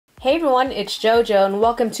Hey everyone, it's JoJo and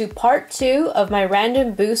welcome to part 2 of my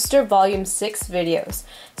Random Booster Volume 6 videos.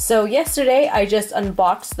 So yesterday I just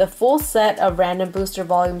unboxed the full set of Random Booster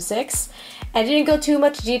Volume 6. I didn't go too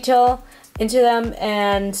much detail into them,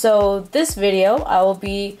 and so this video I will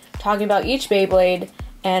be talking about each Beyblade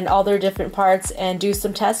and all their different parts and do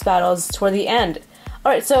some test battles toward the end.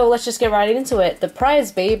 Alright, so let's just get right into it. The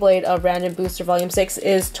prize Beyblade of Random Booster Volume 6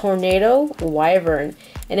 is Tornado Wyvern,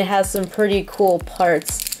 and it has some pretty cool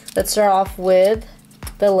parts. Let's start off with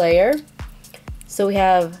the layer. So we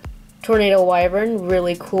have Tornado Wyvern,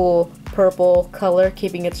 really cool purple color,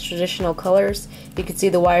 keeping its traditional colors. You can see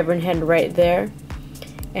the wyvern head right there.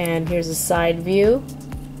 And here's a side view.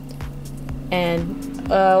 And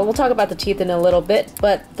we'll talk about the teeth in a little bit,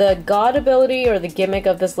 but the god ability or the gimmick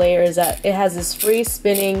of this layer is that it has this free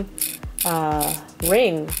spinning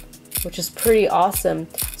ring, which is pretty awesome.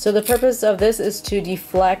 So the purpose of this is to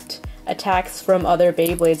deflect attacks from other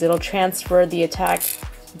Beyblades. It'll transfer the attack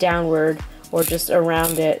downward or just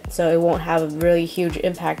around it, so it won't have a really huge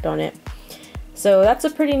impact on it. So that's a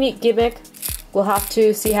pretty neat gimmick. We'll have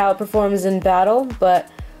to see how it performs in battle, but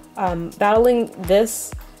battling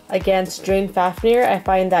this against Drain Fafnir, I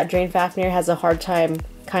find that Drain Fafnir has a hard time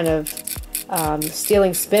kind of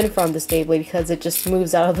stealing spin from this Beyblade because it just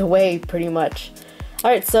moves out of the way pretty much.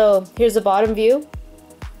 Alright, so here's the bottom view.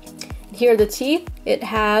 Here are the teeth. It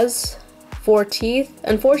has 4 teeth.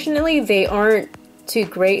 Unfortunately, they aren't too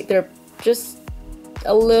great. They're just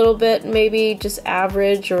a little bit, maybe just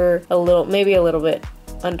average, or maybe a little bit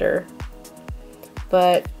under.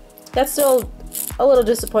 But that's still a little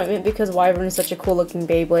disappointment because Wyvern is such a cool looking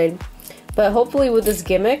Beyblade. But hopefully with this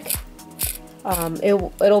gimmick,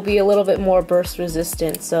 it'll be a little bit more burst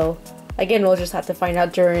resistant. So again, we'll just have to find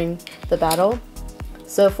out during the battle.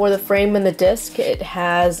 So for the frame and the disc, it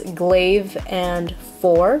has glaive and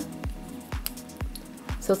 4.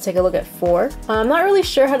 So let's take a look at 4. I'm not really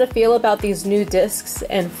sure how to feel about these new discs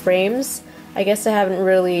and frames. I guess I haven't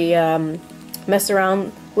really messed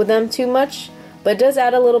around with them too much, but it does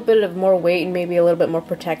add a little bit of more weight and maybe a little bit more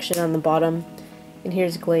protection on the bottom. And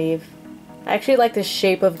here's glaive. I actually like the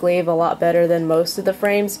shape of glaive a lot better than most of the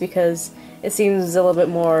frames because it seems a little bit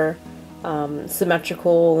more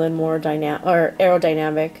symmetrical and more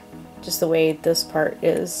aerodynamic, just the way this part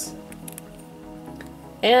is.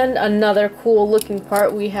 And another cool looking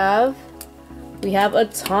part we have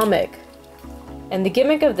Atomic. And the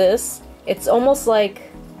gimmick of this, it's almost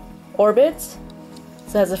like Orbit. So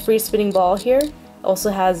it has a free spinning ball here.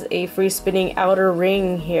 Also has a free spinning outer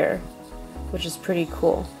ring here, which is pretty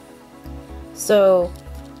cool. So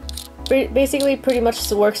basically pretty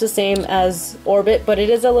much works the same as Orbit, but it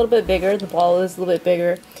is a little bit bigger. The ball is a little bit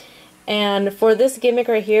bigger. And for this gimmick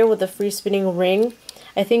right here with the free spinning ring,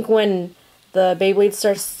 I think when the Beyblade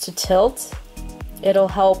starts to tilt, it'll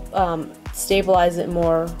help stabilize it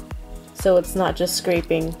more so it's not just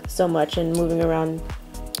scraping so much and moving around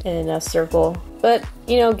in a circle. But,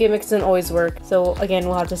 you know, gimmicks don't always work. So again,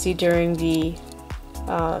 we'll have to see during the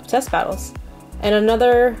test battles. And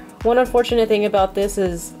another one unfortunate thing about this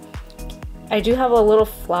is I do have a little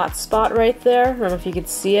flat spot right there. I don't know if you could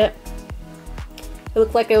see it. It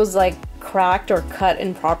looked like it was like cracked or cut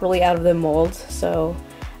improperly out of the mold. So,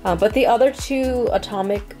 but the other 2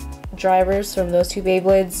 Atomic drivers from those 2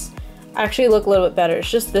 Beyblades actually look a little bit better.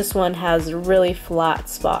 It's just this one has a really flat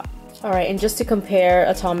spot. Alright, and just to compare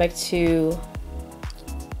Atomic to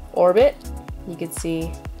Orbit, you can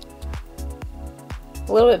see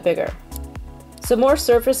a little bit bigger. So more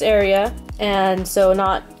surface area, and so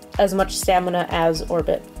not as much stamina as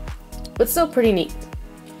Orbit, but still pretty neat.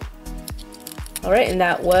 Alright, and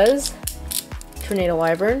that was Tornado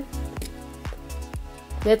Wyvern.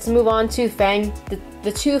 Let's move on to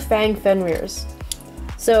the 2 Fang Fenrirs.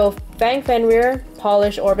 So Fang Fenrir,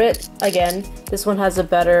 Polish Orbit, again, this one has a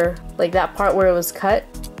better, like that part where it was cut,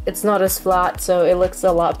 it's not as flat, so it looks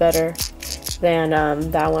a lot better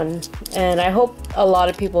than that one. And I hope a lot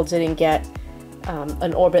of people didn't get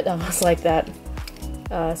an Orbit that was like that.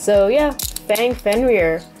 So yeah, Fang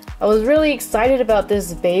Fenrir. I was really excited about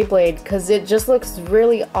this Beyblade because it just looks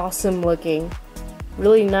really awesome looking.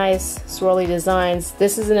 Really nice swirly designs.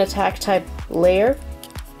 This is an attack type layer,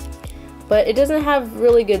 but it doesn't have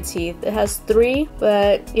really good teeth. It has 3,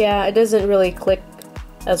 but yeah, it doesn't really click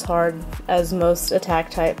as hard as most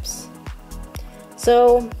attack types.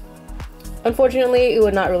 So unfortunately, it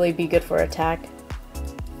would not really be good for attack.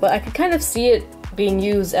 But I could kind of see it being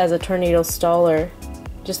used as a tornado staller,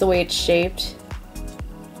 just the way it's shaped.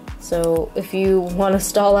 So if you want to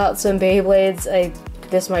stall out some Beyblades,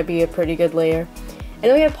 this might be a pretty good layer. And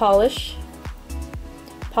then we have Polish.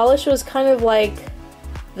 Polish was kind of like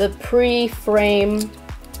the pre-frame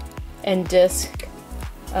and disc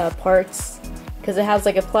parts, because it has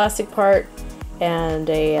like a plastic part and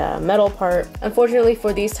a metal part. Unfortunately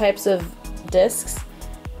for these types of discs,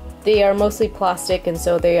 they are mostly plastic, and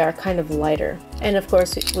so they are kind of lighter. And of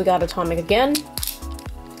course we got atomic again.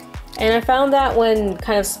 And I found that when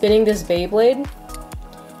kind of spinning this Beyblade,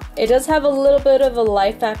 it does have a little bit of a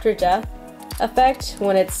life after death effect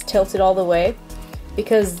when it's tilted all the way,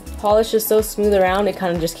 because polish is so smooth around, it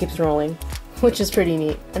kind of just keeps rolling, which is pretty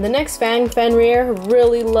neat. And the next Fenrir,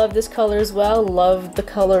 really love this color as well. Love the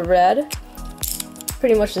color red.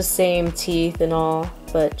 Pretty much the same teeth and all,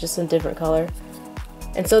 but just a different color.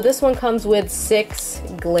 And so this one comes with 6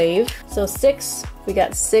 glaive. So 6, we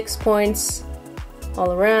got 6 points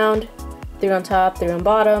all around, 3 on top, 3 on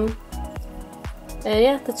bottom. And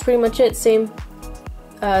yeah, that's pretty much it. Same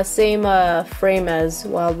frame as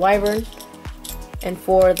Wild Wyvern. And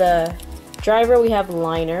for the driver, we have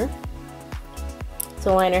Liner.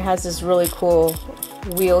 So Liner has this really cool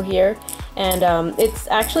wheel here, and it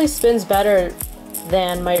actually spins better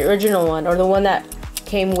than my original one, or the one that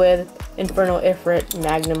came with Infernal Ifrit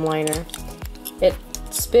Magnum Liner. It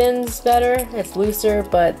spins better, it's looser,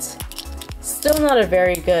 but still not a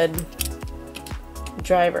very good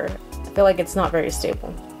driver. I feel like it's not very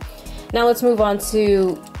stable. Now let's move on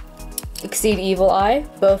to Exceed Evil Eye,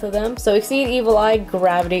 both of them. So Exceed Evil Eye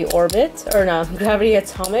Gravity Orbit, or no, Gravity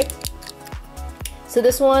Atomic. So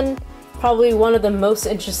this one, probably one of the most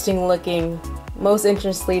interesting looking, most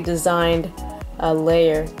interestingly designed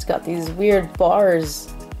layer. It's got these weird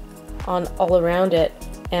bars on all around it,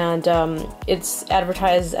 and it's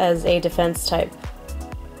advertised as a defense type.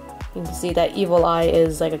 You can see that Evil Eye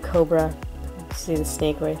is like a cobra. You can see the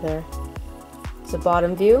snake right there. It's a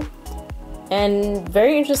bottom view. And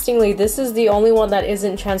very interestingly, this is the only one that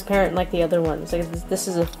isn't transparent like the other ones. Like this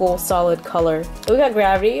is a full solid color. So we got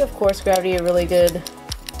Gravity, of course, Gravity, a really good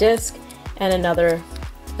disc, and another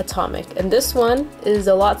Atomic. And this one is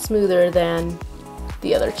a lot smoother than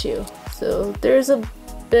the other two. So there's a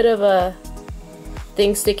bit of a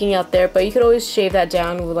thing sticking out there, but you could always shave that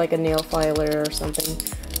down with like a nail filer or something.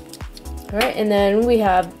 Alright, and then we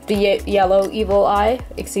have the yellow Evil Eye,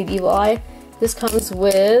 Exceed Evil Eye. This comes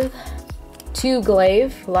with 2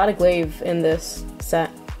 glaive, a lot of glaive in this set.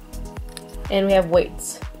 And we have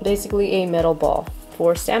weights, basically a metal ball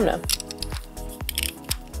for stamina.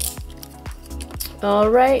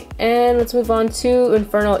 Alright, and let's move on to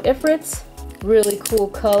Infernal Ifrits. Really cool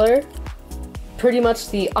color. Pretty much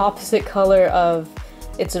the opposite color of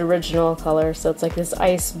its original color, so it's like this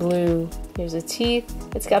ice blue. Here's the teeth.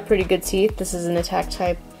 It's got pretty good teeth. This is an attack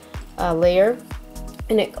type layer.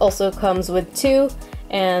 And it also comes with 2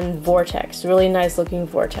 and Vortex. Really nice looking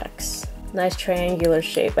Vortex. Nice triangular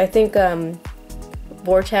shape. I think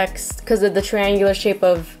Vortex, because of the triangular shape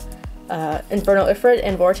of Infernal Ifrit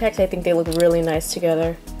and Vortex, I think they look really nice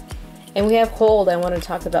together. And we have Hold. I want to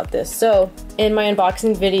talk about this. So in my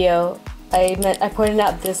unboxing video, I pointed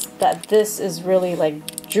out that this is really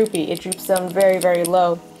like droopy. It droops down very, very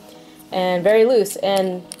low and very loose.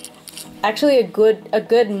 And actually a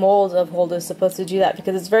good mold of Hold is supposed to do that,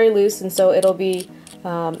 because it's very loose, and so it'll be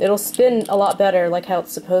it'll spin a lot better like how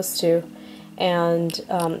it's supposed to, and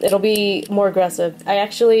it'll be more aggressive. I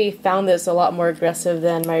actually found this a lot more aggressive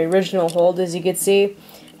than my original Hold, as you can see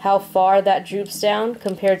how far that droops down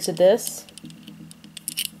compared to this.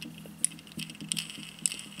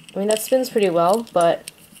 I mean, that spins pretty well,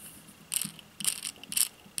 but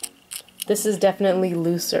this is definitely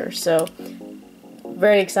looser, so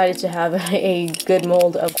very excited to have a good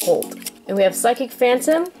mold of Hold. And we have Psychic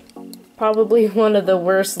Phantom, probably one of the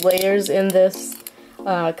worst layers in this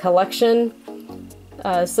collection.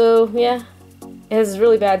 So yeah, it has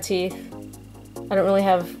really bad teeth. I don't really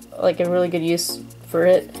have like a really good use for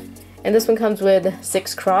it. And this one comes with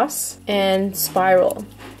 6 cross and Spiral,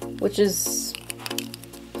 which is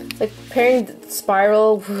like pairing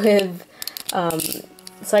Spiral with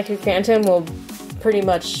Psychic Phantom will pretty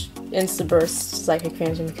much insta-burst Psychic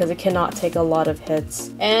Phantom, because it cannot take a lot of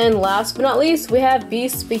hits. And last but not least, we have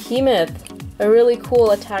Beast Behemoth, a really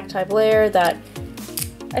cool attack type layer that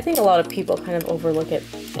I think a lot of people kind of overlook it,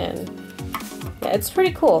 and yeah, it's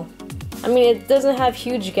pretty cool. I mean, it doesn't have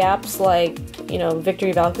huge gaps like, you know,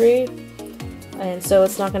 Victory Valkyrie, and so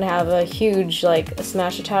it's not going to have a huge like a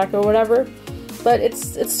smash attack or whatever, but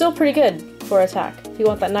it's still pretty good for attack if you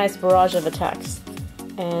want that nice barrage of attacks.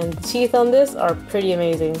 And the teeth on this are pretty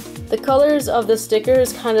amazing. The colors of the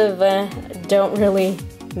stickers kind of don't really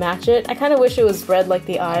match it. I kind of wish it was red like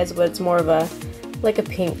the eyes, but it's more of a like a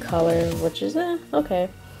pink color, which is okay.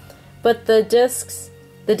 But the disc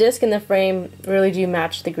and the frame really do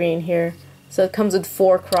match the green here. So it comes with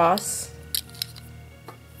 4 cross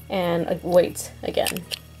and wait again.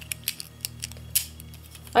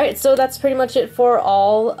 Alright, so that's pretty much it for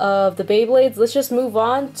all of the Beyblades. Let's just move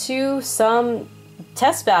on to some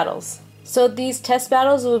test battles. So these test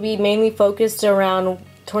battles will be mainly focused around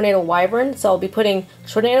Tornado Wyvern, so I'll be putting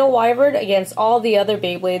Tornado Wyvern against all the other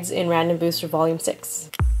Beyblades in Random Booster Volume 6.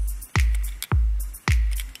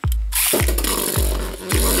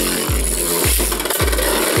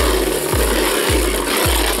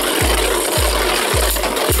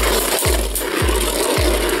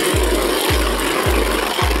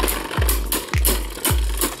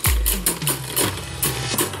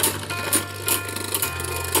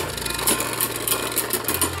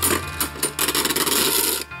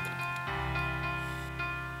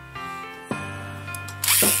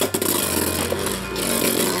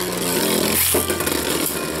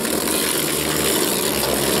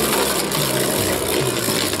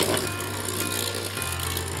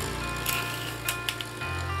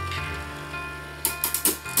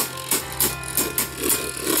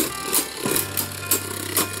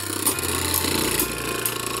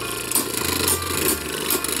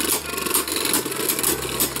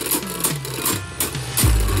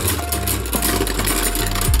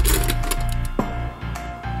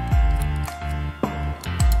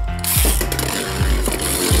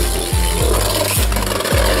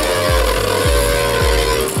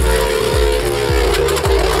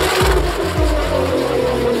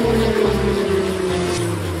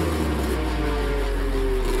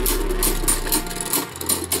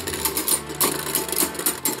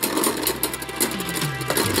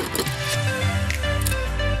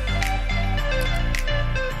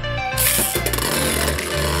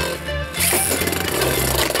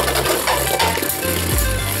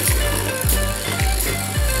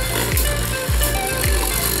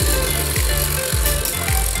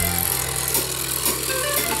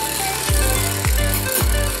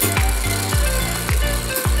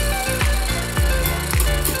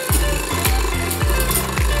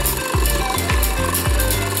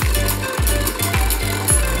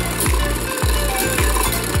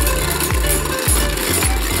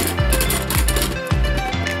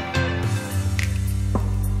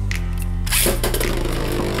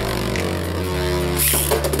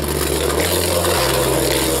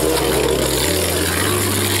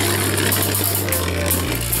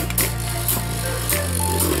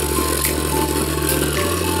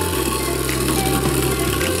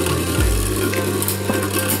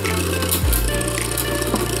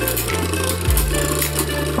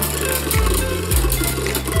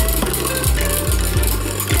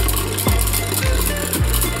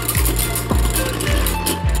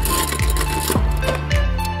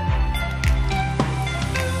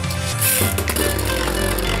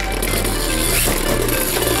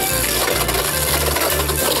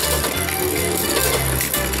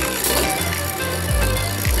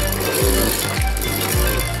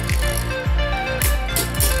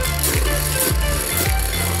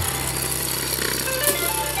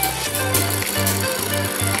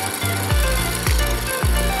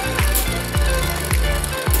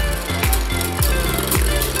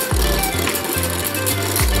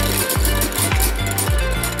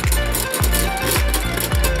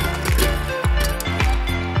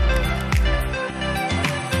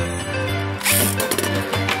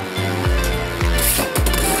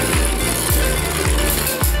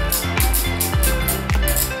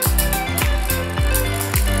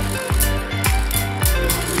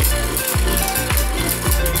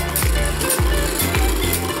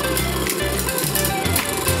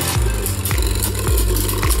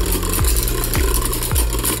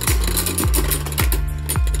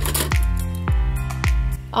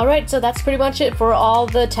 Alright, so that's pretty much it for all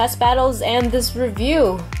the test battles and this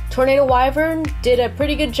review. Tornado Wyvern did a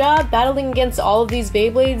pretty good job battling against all of these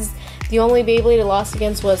Beyblades. The only Beyblade it lost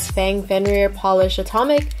against was Fang Fenrir Polish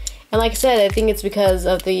Atomic. And like I said, I think it's because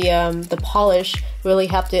of the polish really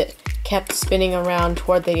helped it kept spinning around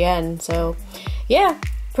toward the end. So yeah,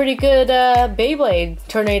 pretty good Beyblade,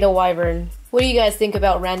 Tornado Wyvern. What do you guys think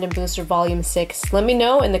about Random Booster Volume 6? Let me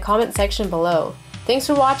know in the comment section below. Thanks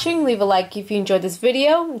for watching, leave a like if you enjoyed this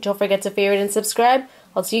video, don't forget to favorite and subscribe.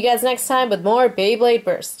 I'll see you guys next time with more Beyblade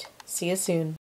Burst. See you soon.